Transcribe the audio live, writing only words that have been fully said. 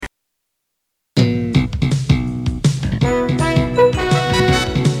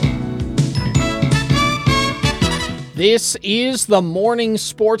This is the Morning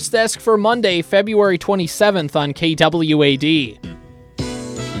Sports Desk for Monday, February 27th on KWAD.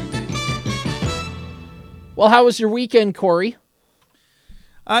 Well, how was your weekend, Corey?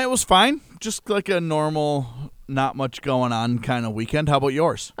 It was fine. Just like a normal, not much going on kind of weekend. How about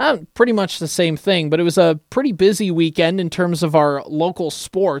yours? Pretty much the same thing, but it was a pretty busy weekend in terms of our local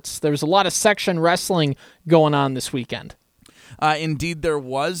sports. There was a lot of section wrestling going on this weekend. Indeed, there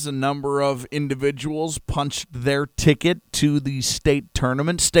was. A number of individuals punched their ticket to the state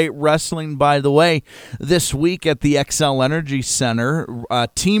tournament. State wrestling, by the way, this week at the XL Energy Center.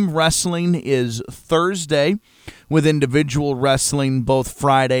 Team wrestling is Thursday, with individual wrestling both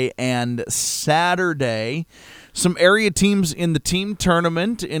Friday and Saturday. Some area teams in the team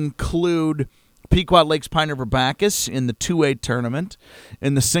tournament include Pequot Lakes Pine River Bacchus in the 2A tournament.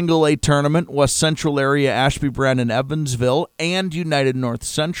 In the single A tournament, West Central area, Ashby, Brandon, Evansville, and United North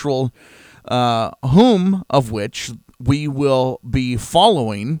Central, whom of which we will be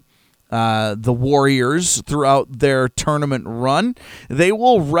following the Warriors throughout their tournament run. They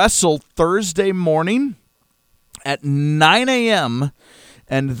will wrestle Thursday morning at 9 a.m.,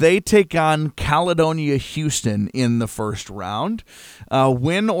 and they take on Caledonia Houston in the first round.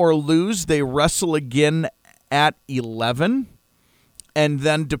 Win or lose, they wrestle again at 11, and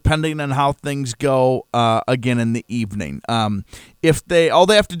then depending on how things go, again in the evening. If all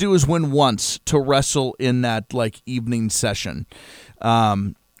they have to do is win once to wrestle in that evening session.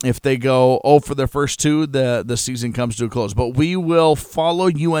 If they go 0 for their first two, the season comes to a close. But we will follow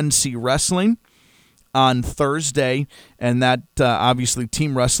UNC Wrestling on Thursday, and that obviously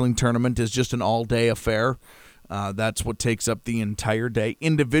team wrestling tournament is just an all-day affair. That's what takes up the entire day.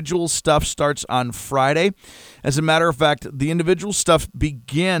 Individual stuff starts on Friday. As a matter of fact, the individual stuff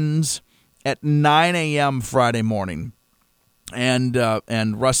begins at 9 a.m. Friday morning. And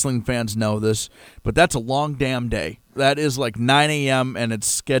wrestling fans know this, but that's a long damn day. That is 9 a.m., and it's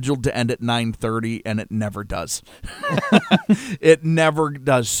scheduled to end at 9:30, and it never does. It never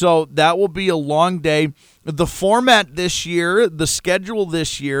does. So that will be a long day. The format this year, the schedule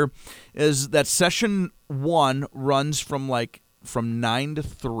this year, is that session 1 runs from 9 to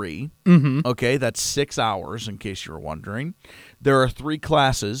 3. Mm-hmm. Okay, that's 6 hours, in case you were wondering. There are 3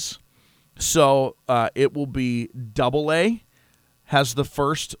 classes. So it will be double A, has the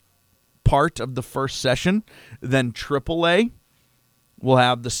first part of the first session, then AAA will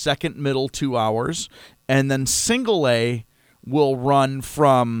have the second middle 2 hours, and then single A will run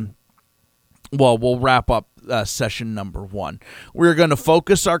from, we'll wrap up session number 1. We're going to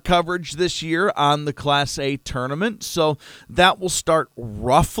focus our coverage this year on the Class A tournament, so that will start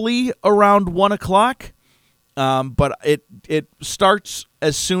roughly around 1 o'clock. But it starts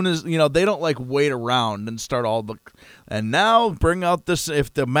as soon as, they don't wait around and start and now bring out this,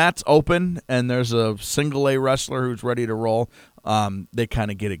 if the mat's open and there's a single A wrestler who's ready to roll, they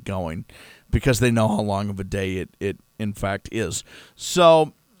kind of get it going because they know how long of a day it in fact is.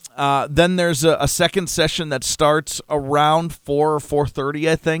 So, then there's a second session that starts around 4 or 4:30,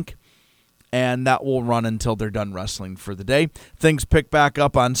 I think. And that will run until they're done wrestling for the day. Things pick back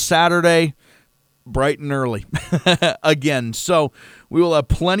up on Saturday, bright and early again. So we will have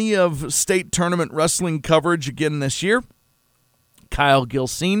plenty of state tournament wrestling coverage again this year. Kyle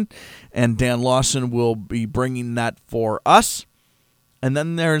Gilsine and Dan Lawson will be bringing that for us. And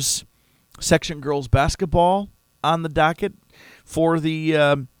then there's section girls basketball on the docket for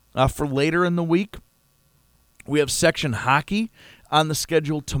the for later in the week. We have section hockey on the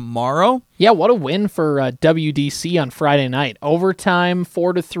schedule tomorrow. Yeah, what a win for WDC on Friday night. Overtime,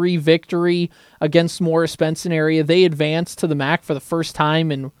 4-3 victory against Morris Benson area. They advanced to the MAC for the first time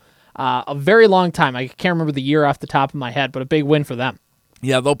in a very long time. I can't remember the year off the top of my head, but a big win for them.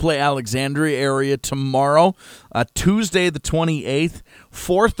 Yeah, they'll play Alexandria area tomorrow, Tuesday the 28th,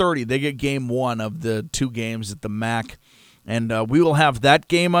 4:30. They get game 1 of the 2 games at the MAC, and we will have that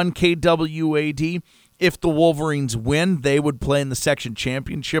game on KWAD. If the Wolverines win, they would play in the section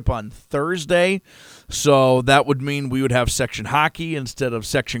championship on Thursday. So that would mean we would have section hockey instead of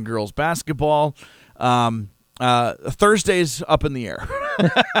section girls basketball. Thursday's up in the air,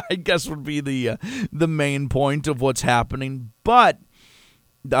 I guess would be the main point of what's happening. But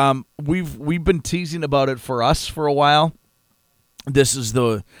we've been teasing about it for us for a while. This is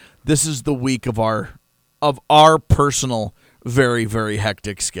the week of our personal very, very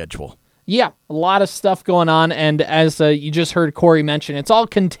hectic schedule. Yeah, a lot of stuff going on, and as you just heard Corey mention, it's all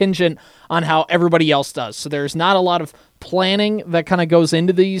contingent on how everybody else does. So there's not a lot of planning that kind of goes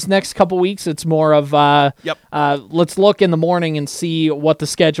into these next couple weeks. It's more of let's look in the morning and see what the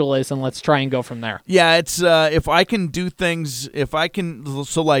schedule is, and let's try and go from there. Yeah, it's if I can do things,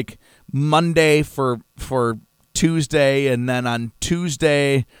 so like Monday for Tuesday, and then on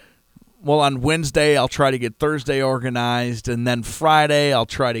Wednesday I'll try to get Thursday organized, and then Friday I'll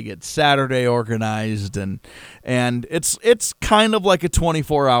try to get Saturday organized, and it's kind of like a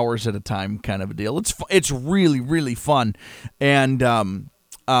 24 hours at a time kind of a deal. It's really, really fun, and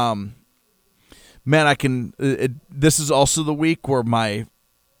man, this is also the week where my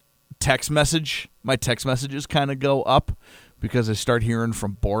text messages kind of go up, because I start hearing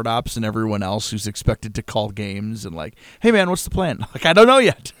from board ops and everyone else who's expected to call games and like, hey man, what's the plan? Like, I don't know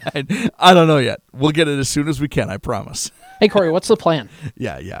yet. I don't know yet. We'll get it as soon as we can, I promise. Hey Corey, what's the plan?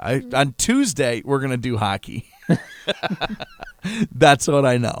 Yeah. On Tuesday, we're going to do hockey. That's what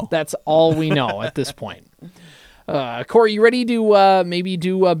I know. That's all we know at this point. Corey, you ready to maybe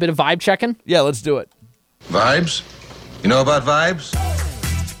do a bit of vibe checking? Yeah, let's do it. Vibes? You know about vibes?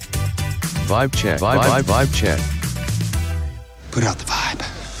 Vibe check. Vibe check. Put out the vibe.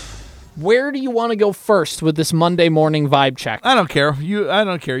 Where do you want to go first with this Monday morning vibe check? I don't care. I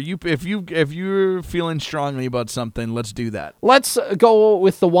don't care. If you're feeling strongly about something, let's do that. Let's go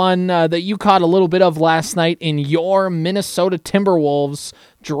with the one that you caught a little bit of last night in your Minnesota Timberwolves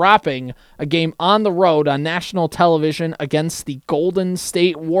dropping a game on the road on national television against the Golden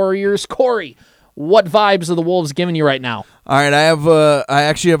State Warriors. Corey, what vibes are the Wolves giving you right now? All right, I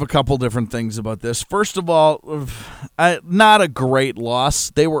actually have a couple different things about this. First of all, not a great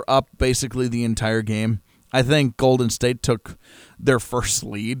loss. They were up basically the entire game. I think Golden State took their first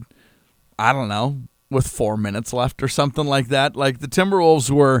lead, I don't know, with 4 minutes left or something like that. Like, the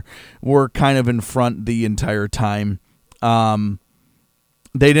Timberwolves were kind of in front the entire time.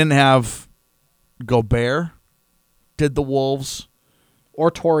 They didn't have Gobert, did the Wolves.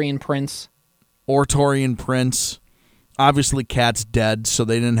 Or Taurean Prince. Obviously, Cat's dead, so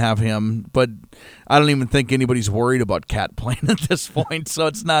they didn't have him. But I don't even think anybody's worried about Cat playing at this point. So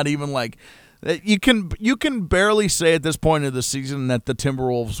it's not even like you can barely say at this point of the season that the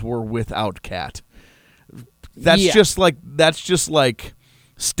Timberwolves were without Cat. That's just like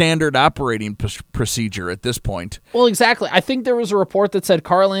standard operating procedure at this point. Well, exactly. I think there was a report that said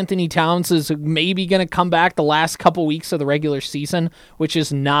Karl Anthony Towns is maybe going to come back the last couple weeks of the regular season, which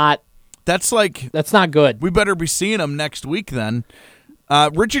is not. That's not good. We better be seeing him next week then.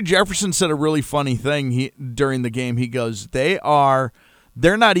 Richard Jefferson said a really funny thing during the game. He goes, they're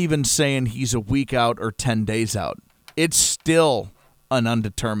not even saying he's a week out or 10 days out. It's still an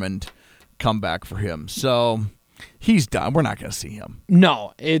undetermined comeback for him. So he's done. We're not going to see him.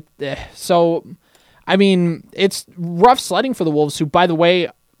 No. So, I mean, it's rough sledding for the Wolves, who, by the way,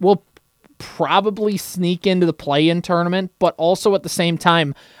 will probably sneak into the play-in tournament, but also at the same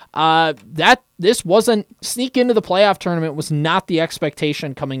time, this wasn't sneak into the playoff tournament was not the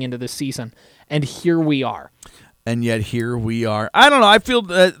expectation coming into this season, and here we are. And yet here we are. I don't know. I feel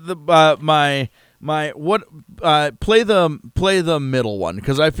play the middle one,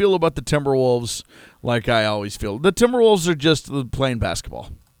 because I feel about the Timberwolves like I always feel. The Timberwolves are just playing basketball.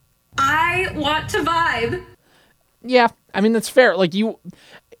 I want to vibe. Yeah, I mean that's fair. Like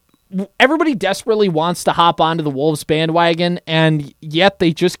everybody desperately wants to hop onto the Wolves bandwagon, and yet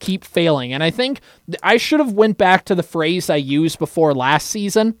they just keep failing. And I think I should have went back to the phrase I used before last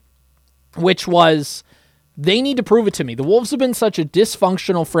season, which was, they need to prove it to me. The Wolves have been such a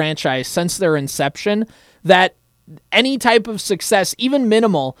dysfunctional franchise since their inception that any type of success, even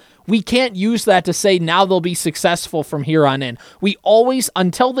minimal, we can't use that to say now they'll be successful from here on in. We always,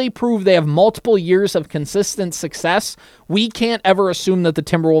 until they prove they have multiple years of consistent success, we can't ever assume that the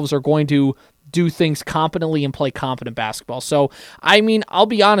Timberwolves are going to do things competently and play competent basketball. So, I mean, I'll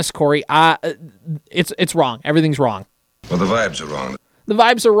be honest, Corey, it's wrong. Everything's wrong. Well, the vibes are wrong. The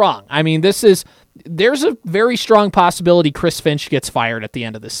vibes are wrong. I mean, there's a very strong possibility Chris Finch gets fired at the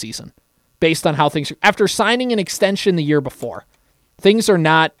end of this season, based on how things are. After signing an extension the year before, things are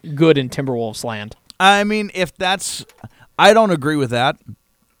not good in Timberwolves land. I mean, I don't agree with that.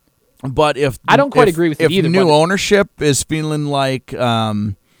 But I don't quite agree with it either. If new ownership is feeling like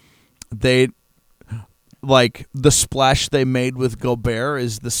they like the splash they made with Gobert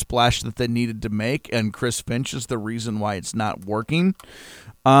is the splash that they needed to make, and Chris Finch is the reason why it's not working,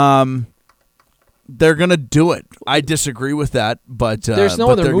 they're going to do it. I disagree with that, but they're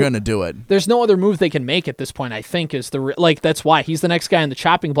going to do it. There's no other move they can make at this point, I think, that's why. He's the next guy on the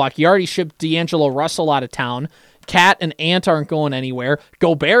chopping block. He already shipped D'Angelo Russell out of town. Cat and Ant aren't going anywhere.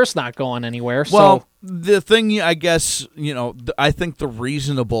 Gobert's not going anywhere. Well, the thing, I guess, I think the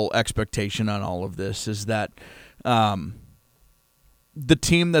reasonable expectation on all of this is that the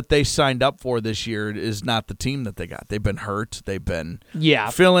team that they signed up for this year is not the team that they got. They've been hurt. They've been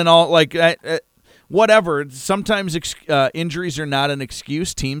feeling all like whatever. Sometimes injuries are not an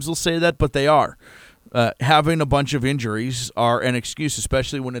excuse. Teams will say that, but they are. Having a bunch of injuries are an excuse,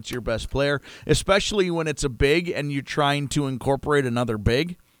 especially when it's your best player, especially when it's a big and you're trying to incorporate another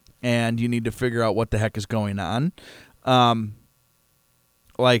big, and you need to figure out what the heck is going on.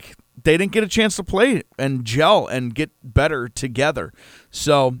 They didn't get a chance to play and gel and get better together.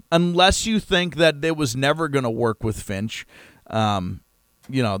 So unless you think that it was never going to work with Finch,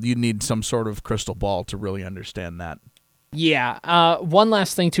 you need some sort of crystal ball to really understand that. Yeah. One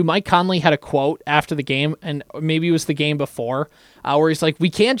last thing, too. Mike Conley had a quote after the game, and maybe it was the game before, where he's like, we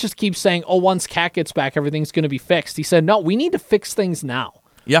can't just keep saying, once Cat gets back, everything's going to be fixed. He said, no, we need to fix things now.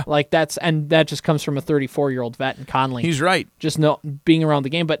 Yeah. That just comes from a 34-year-old vet in Conley. He's right. Just being around the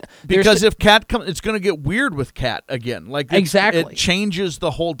game. But because if Cat comes, it's going to get weird with Cat again. Exactly. It changes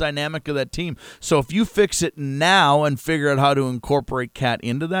the whole dynamic of that team. So if you fix it now and figure out how to incorporate Cat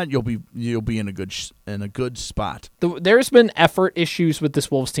into that, you'll be in a good spot. There's been effort issues with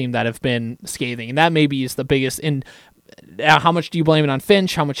this Wolves team that have been scathing, and that maybe is the biggest. How much do you blame it on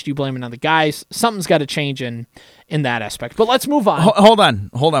Finch? How much do you blame it on the guys? Something's got to change in that aspect. But let's move on. Hold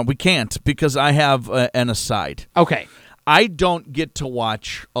on. We can't, because I have an aside. Okay. I don't get to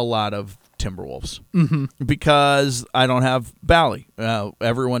watch a lot of Timberwolves because I don't have Bally.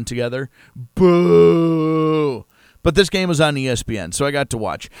 Everyone together. Boo! But this game was on ESPN, so I got to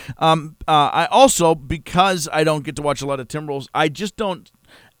watch. I also, because I don't get to watch a lot of Timberwolves, I just don't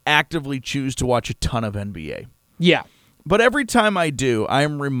actively choose to watch a ton of NBA. Yeah. But every time I do, I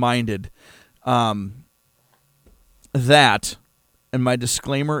am reminded that, and my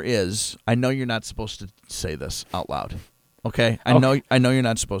disclaimer is, I know you're not supposed to say this out loud. Okay? I know you're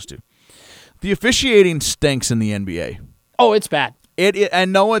not supposed to. The officiating stinks in the NBA. Oh, it's bad. I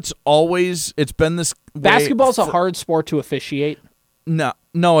know it's been this way. Basketball's a hard sport to officiate. No,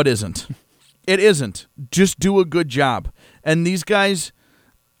 it isn't. It isn't. Just do a good job. And these guys,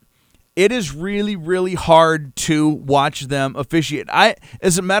 it is really, really hard to watch them officiate.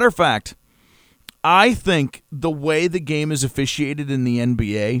 As a matter of fact, I think the way the game is officiated in the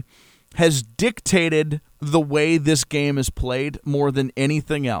NBA has dictated the way this game is played more than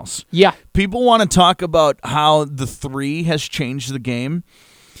anything else. Yeah. People want to talk about how the three has changed the game.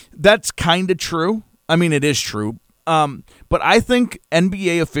 That's kind of true. I mean, it is true. But I think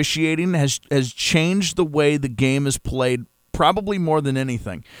NBA officiating has changed the way the game is played probably more than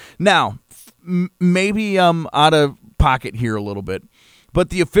anything. Now, maybe I'm out of pocket here a little bit, but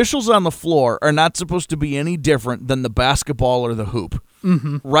the officials on the floor are not supposed to be any different than the basketball or the hoop,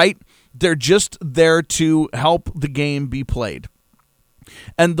 right? They're just there to help the game be played.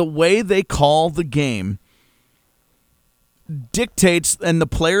 And the way they call the game dictates, and the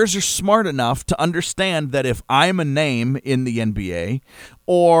players are smart enough to understand that if I'm a name in the NBA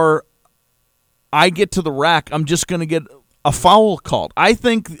or I get to the rack, I'm just going to get a foul called. I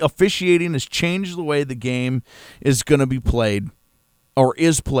think officiating has changed the way the game is going to be played, or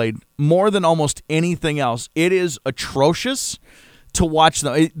is played, more than almost anything else. It is atrocious to watch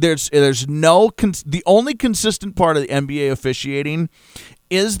them. There's no the only consistent part of the NBA officiating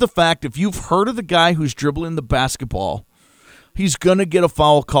is the fact if you've heard of the guy who's dribbling the basketball, he's going to get a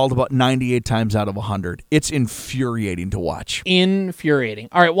foul called about 98 times out of 100. It's infuriating to watch. Infuriating.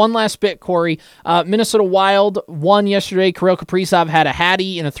 All right, one last bit, Corey. Minnesota Wild won yesterday. Kirill Kaprizov had a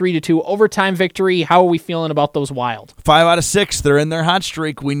hattie in a 3-2 overtime victory. How are we feeling about those Wild? 5 out of 6. They're in their hot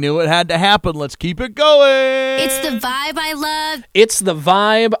streak. We knew it had to happen. Let's keep it going. It's the vibe I love. It's the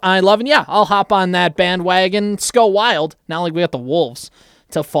vibe I love. And yeah, I'll hop on that bandwagon. Let's go Wild. Not like we got the Wolves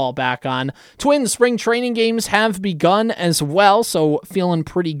to fall back on. Twins spring training games have begun as well, so feeling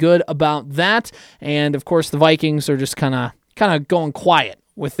pretty good about that. And of course, the Vikings are just kind of going quiet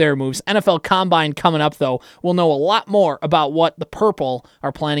with their moves. NFL Combine coming up, though. We'll know a lot more about what the Purple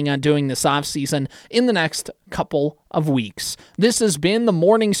are planning on doing this offseason in the next couple of weeks. This has been the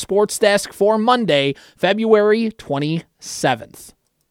Morning Sports Desk for Monday, February 27th.